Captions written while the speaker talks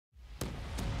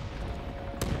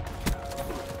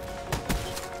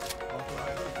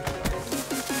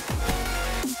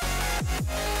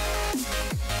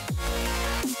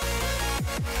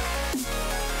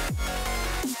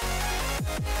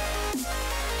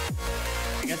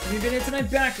guys, we've been here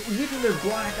tonight back with another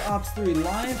Black Ops 3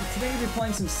 Live. Today we'll be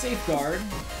playing some Safeguard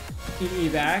in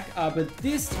evac, but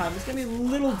this time it's gonna be a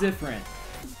little different.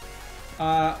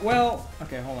 Well,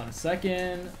 okay, hold on a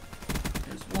second.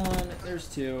 There's one, there's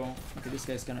two. Okay, this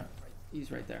guy's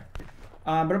he's right there.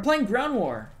 But I'm playing Ground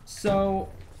War, so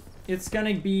it's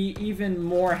gonna be even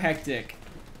more hectic.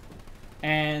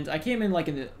 And I came in like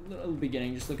in the little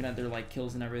beginning, just looking at their like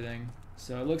kills and everything.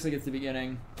 So it looks like it's the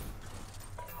beginning.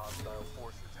 Hostile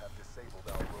forces have disabled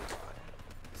our robot.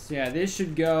 So yeah, this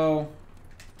should go.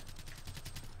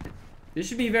 This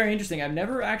should be very interesting. I've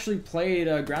never actually played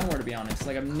Ground War, to be honest.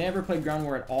 Like, I've never played Ground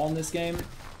War at all in this game.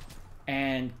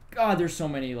 And God, there's so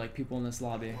many like people in this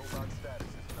lobby.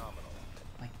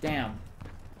 Like, damn.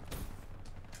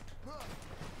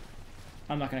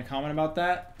 I'm not gonna comment about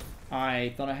that.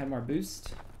 I thought I had more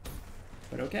boost,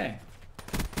 but okay.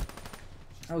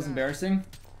 That was embarrassing.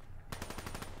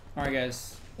 All right,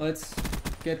 guys, let's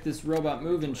get this robot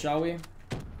moving, shall we? I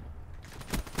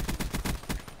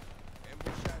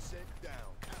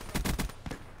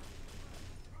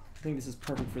think this is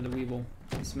perfect for the Weevil,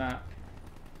 this map.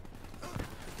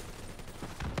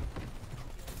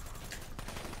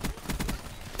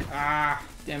 Ah,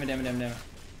 damn it, damn it, damn it, damn it.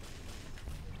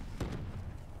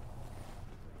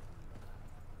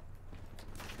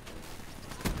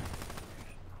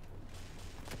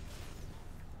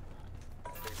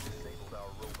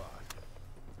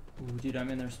 Ooh, dude, I'm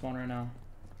in their spawn right now.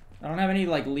 I don't have any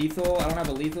like lethal, I don't have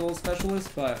a lethal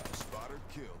specialist, but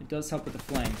it does help with the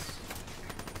flanks.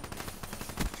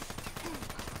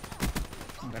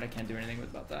 Oh god, I can't do anything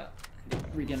about that.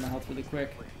 Regain my health really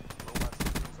quick.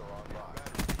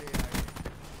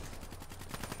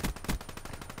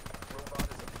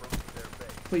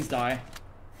 Please die.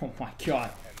 Oh my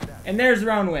god. And there's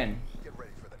round win.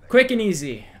 Quick and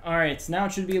easy. Alright, so now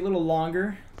it should be a little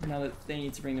longer now that they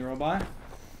need to bring the robot.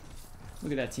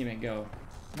 Look at that teammate go.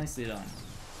 Nicely done.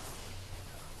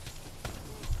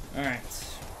 Alright.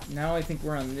 Now I think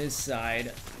we're on this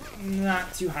side.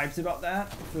 Not too hyped about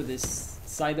that for this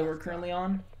side that we're currently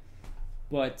on.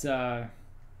 But,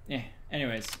 yeah.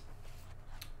 Anyways.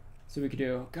 So we could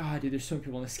do... God, dude, there's so many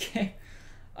people in this game.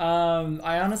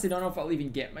 I honestly don't know if I'll even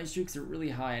get my streaks. They're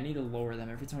really high. I need to lower them.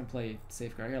 Every time I play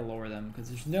Safeguard, I gotta lower them. Because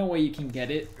there's no way you can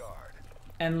get it.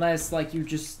 Unless, like, you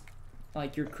just...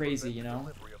 Like, you're crazy, you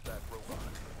know?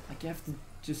 Like, you have to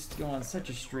just go on such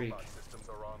a streak.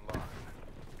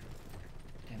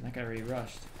 Damn, that guy already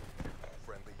rushed.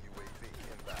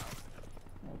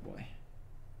 Oh boy.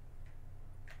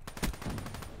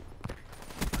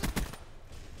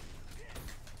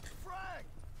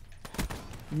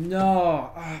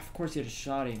 No! Oh, of course he had a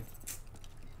shotty.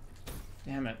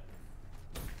 Damn it.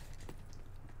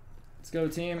 Let's go,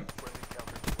 team.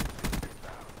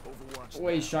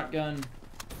 Away, shotgun.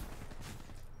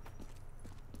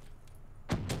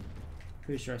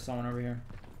 Pretty sure I saw one over here.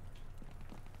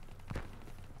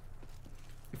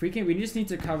 If we can, we just need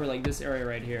to cover like this area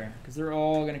right here, because they're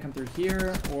all gonna come through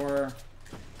here or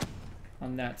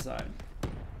on that side.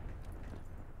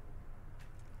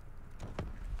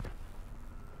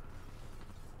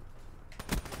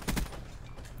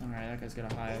 Alright, that guy's got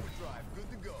a hive.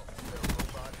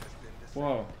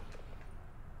 Whoa.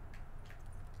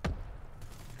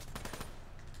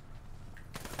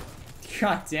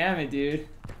 God damn it, dude.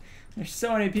 There's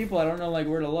so many people, I don't know like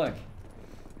where to look.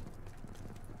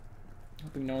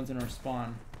 Hoping no one's gonna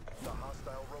respawn. The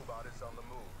hostile robot is on the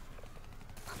move.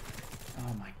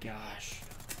 Oh my gosh.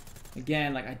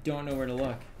 Again, like I don't know where to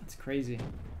look. It's crazy. Is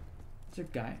there a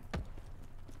guy?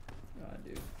 God,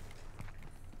 dude.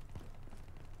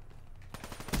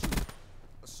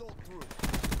 Assault through.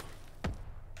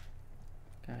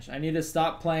 Gosh, I need to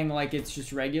stop playing like it's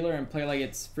just regular and play like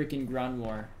it's freaking Ground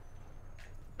War.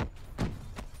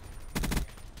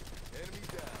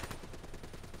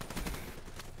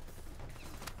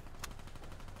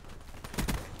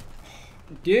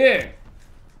 Dude,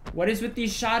 what is with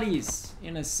these shotties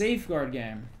in a Safeguard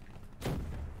game?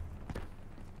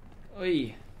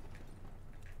 Oy.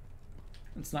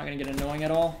 It's not gonna get annoying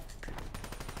at all.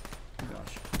 Oh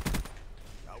gosh.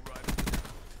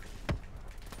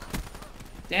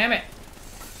 Damn it!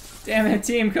 Damn it,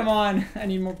 team, come on! I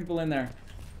need more people in there.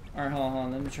 Alright, hold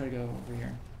on, let me try to go over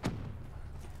here.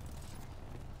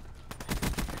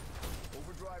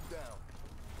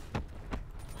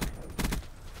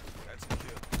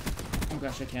 Oh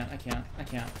gosh, I can't. Nomad,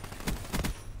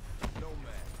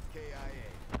 KIA.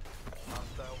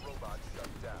 Hostile robot shut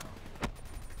down.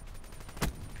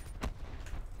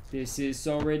 This is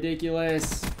so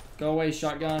ridiculous. Go away,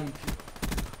 shotgun.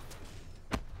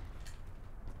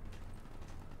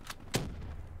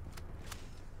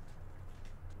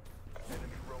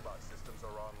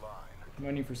 I'm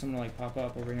waiting for someone to like pop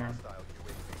up over here. Hostile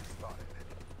UAV spotted.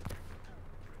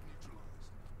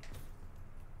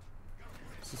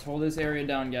 Let's just hold this area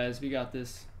down, guys. We got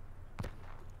this.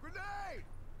 Grenade!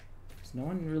 Is no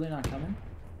one really not coming?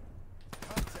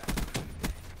 Contact.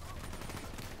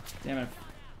 Damn it.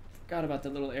 Forgot about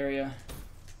that little area.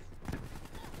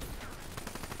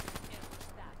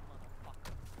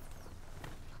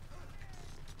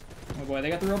 Oh boy, they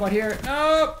got the robot here.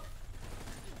 No!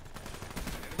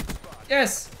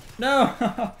 Yes!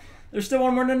 No! There's still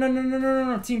one more. No, no, no, no, no,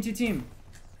 no, no. Team, team.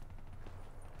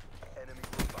 Enemy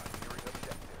robot nearing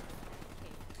objective.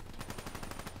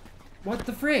 What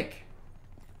the frick?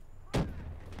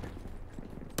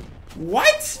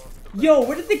 What? Yo,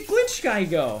 where did the glitch guy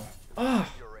go?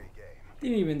 Oh, Your A game.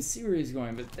 didn't even see where he's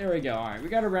going, but there we go. Alright, we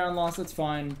got a round loss. That's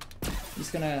fine.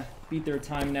 Just gonna beat their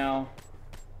time now.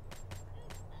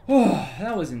 Oh,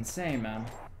 that was insane, man.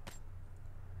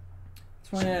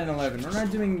 29 and 11. We're not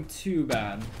doing too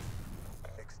bad.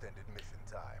 Extended mission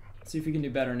time. Let's see if we can do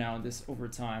better now with this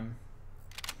overtime.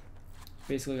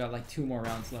 Basically got like 2 more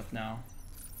rounds left now.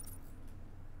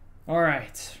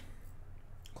 Alright.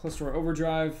 Close to our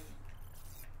overdrive.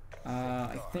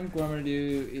 I think what I'm gonna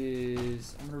do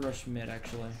is I'm gonna rush mid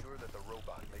actually. Ensure that the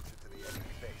robot makes it to the enemy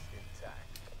base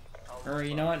intact. Or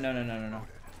you know what? No, no, no, no, no.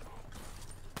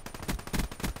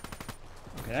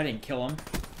 Okay, that didn't kill him.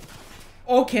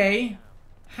 Okay.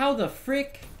 How the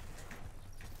frick?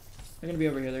 They're gonna be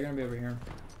over here. They're gonna be over here.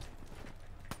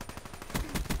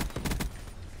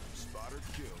 Spotter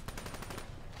kill.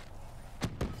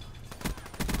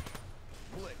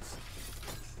 Blitz.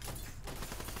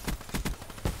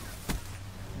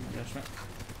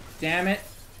 Damn it.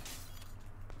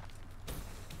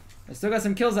 I still got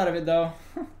some kills out of it though.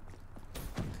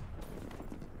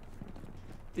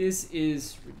 This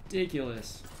is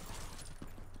ridiculous.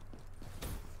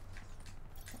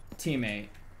 Teammate,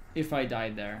 if I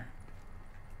died there.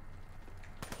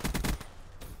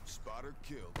 Spotter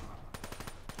killed.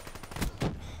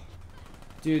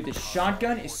 Dude, the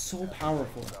shotgun is so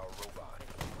powerful. Our robot.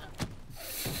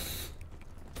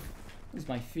 Where's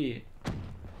my feet?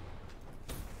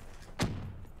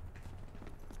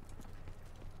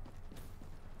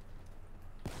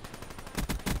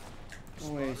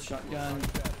 Oh wait, shotgun.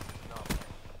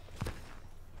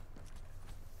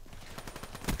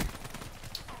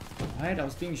 Right, I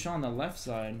was being shot on the left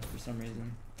side for some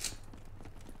reason.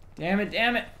 Damn it,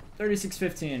 damn it!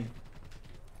 36-15.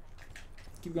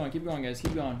 Keep going, guys,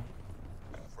 keep going.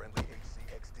 Friendly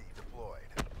HCXD deployed.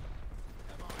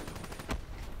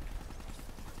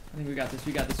 I think we got this,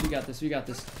 we got this, we got this, we got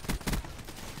this.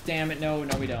 Damn it, no,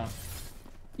 no we don't.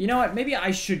 You know what, maybe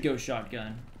I should go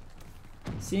shotgun.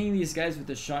 Seeing these guys with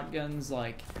the shotguns,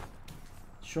 like,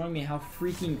 showing me how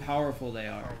freaking powerful they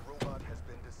are. Our robot has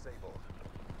been disabled.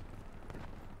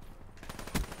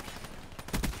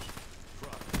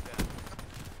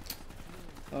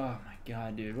 Oh my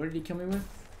god, dude. What did he kill me with?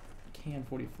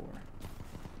 KN-44.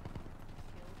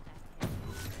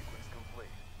 Sequence complete.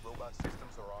 Robot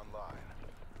systems are online.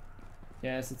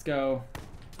 Yes, let's go.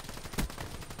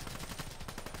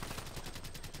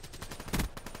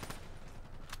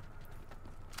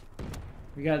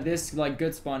 We got this, like,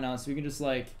 good spawn now, so we can just,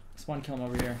 like, spawn kill him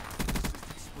over here.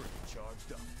 Spree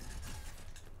charged up.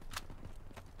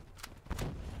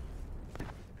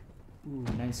 Ooh,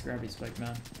 nice gravity spike,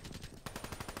 man.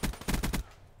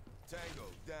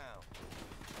 Tango down.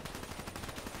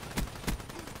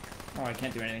 Oh, I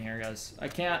can't do anything here, guys. I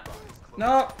can't.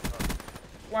 No!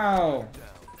 Wow. Down.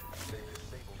 They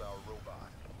disabled our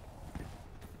robot.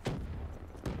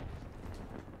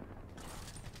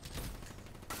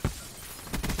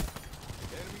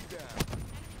 Enemy down.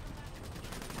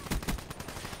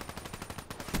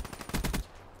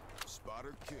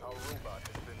 Spotter kill. Our robot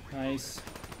has been Nice.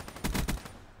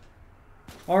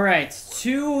 Alright,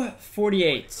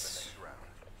 2:48.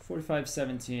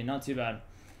 45-17, not too bad.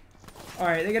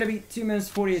 Alright, they gotta be 2 minutes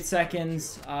 48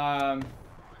 seconds. I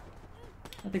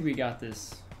think we got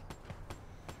this.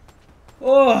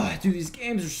 Oh, dude, these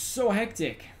games are so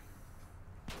hectic.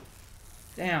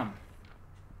 Damn.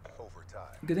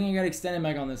 overtime. Good thing I got extended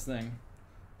mag on this thing.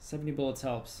 70 bullets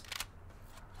helps.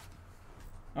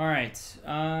 Alright,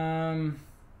 I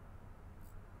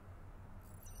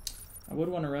would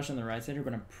want to rush on the right side here,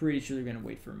 but I'm pretty sure they're gonna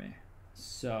wait for me.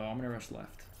 So, I'm gonna rush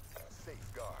left.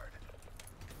 Safeguard.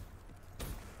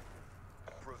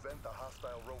 Prevent the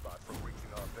hostile robot from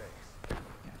reaching our base.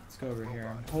 Yeah, let's go over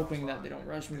here. I'm hoping that they don't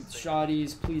rush me with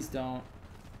shotties. Please don't.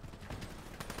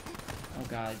 Oh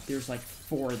god, there's like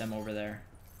 4 of them over there.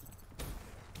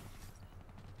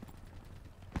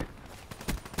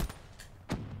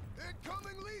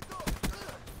 Incoming lethal.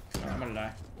 gonna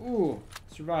die. Ooh,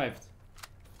 survived.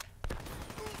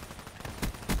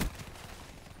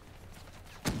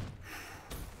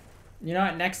 You know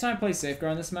what? Next time I play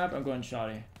Safeguard on this map, I'm going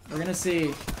shoddy. We're gonna see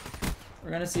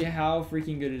how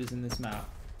freaking good it is in this map.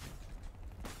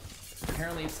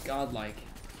 Apparently it's godlike.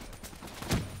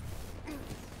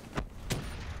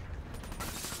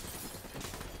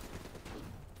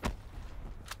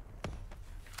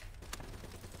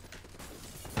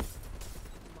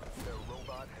 Their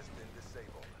robot has been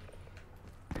disabled.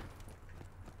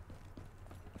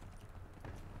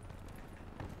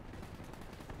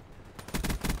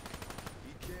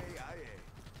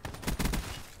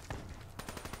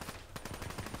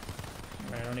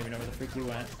 I don't even know where the freak he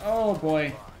went. Oh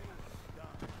boy.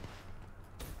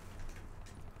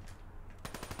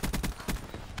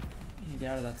 You need to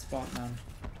get out of that spot, man.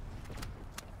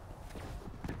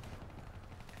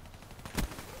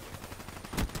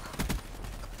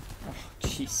 Oh,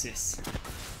 Jesus.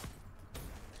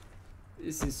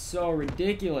 This is so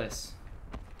ridiculous.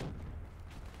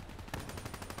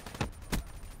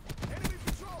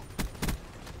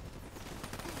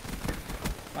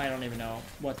 I don't even know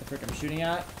what the frick I'm shooting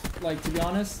at, like, to be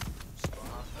honest.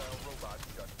 Hostile robot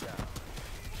shut down.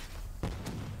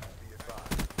 Be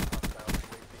advised, hostile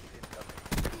UAV incoming.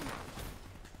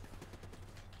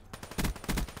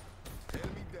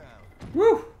 Enemy down.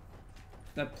 Woo!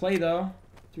 That play, though,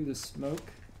 through the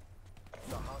smoke.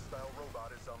 The hostile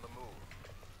robot is on the move.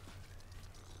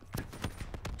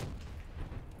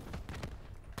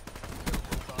 Their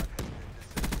robot has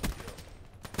been disabled.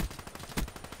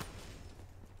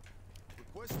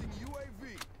 Requesting UAV.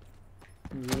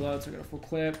 Reload, so I got a full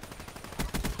clip.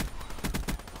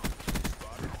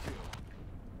 Spotted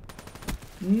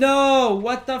kill. No!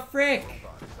 What the frick?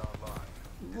 Robot is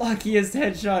online. Luckiest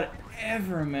headshot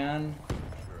ever, man.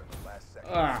 You're in the last second.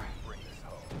 Ah. Bring this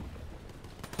home.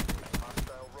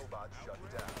 Hostile robot shut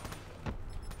down.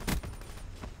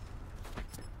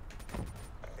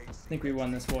 I think we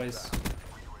won this, boys.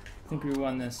 I think we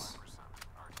won this.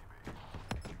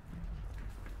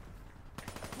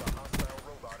 The hostile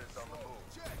robot is on the move.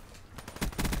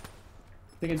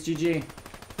 I think it's GG.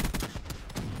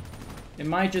 It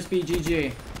might just be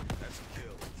GG. That's a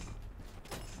kill.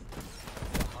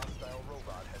 The hostile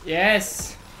robot has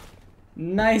Yes!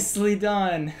 Nicely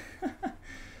done.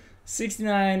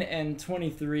 69 and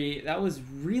 23. That was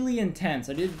really intense.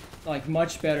 I did like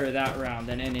much better that round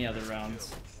than any other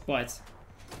rounds. But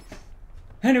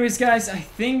anyways, guys, I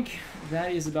think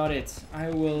that is about it. I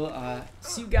will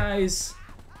see you guys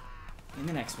in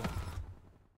the next one.